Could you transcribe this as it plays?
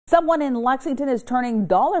Someone in Lexington is turning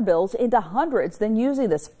dollar bills into hundreds, then using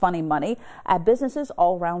this funny money at businesses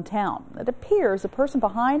all around town. It appears the person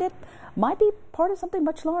behind it might be part of something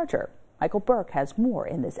much larger. Michael Burke has more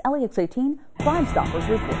in this LEX 18 Crime Stoppers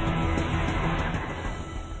report.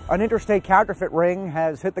 An interstate counterfeit ring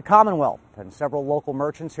has hit the Commonwealth, and several local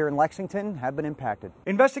merchants here in Lexington have been impacted.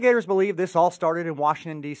 Investigators believe this all started in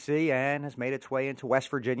Washington, D.C. and has made its way into West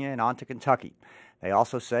Virginia and onto Kentucky. They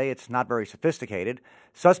also say it's not very sophisticated.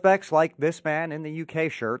 Suspects like this man in the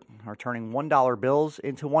UK shirt are turning $1 bills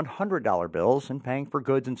into $100 bills and paying for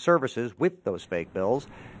goods and services with those fake bills.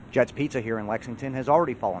 Jet's Pizza here in Lexington has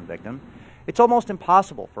already fallen victim. It's almost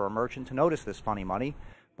impossible for a merchant to notice this funny money,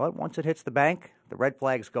 but once it hits the bank, the red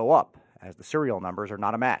flags go up as the serial numbers are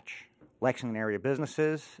not a match. Lexington area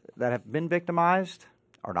businesses that have been victimized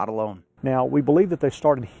are not alone. Now, we believe that they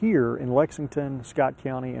started here in Lexington, Scott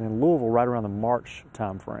County, and in Louisville right around the March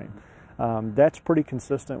time frame. That's pretty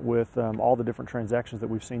consistent with all the different transactions that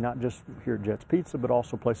we've seen, not just here at Jet's Pizza, but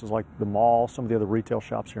also places like the mall, some of the other retail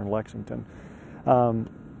shops here in Lexington.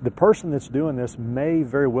 The person that's doing this may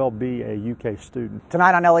very well be a UK student.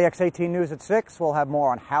 Tonight on LEX 18 News at 6, we'll have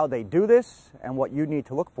more on how they do this and what you need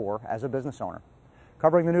to look for as a business owner.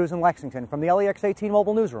 Covering the news in Lexington from the LEX 18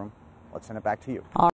 Mobile Newsroom, let's send it back to you.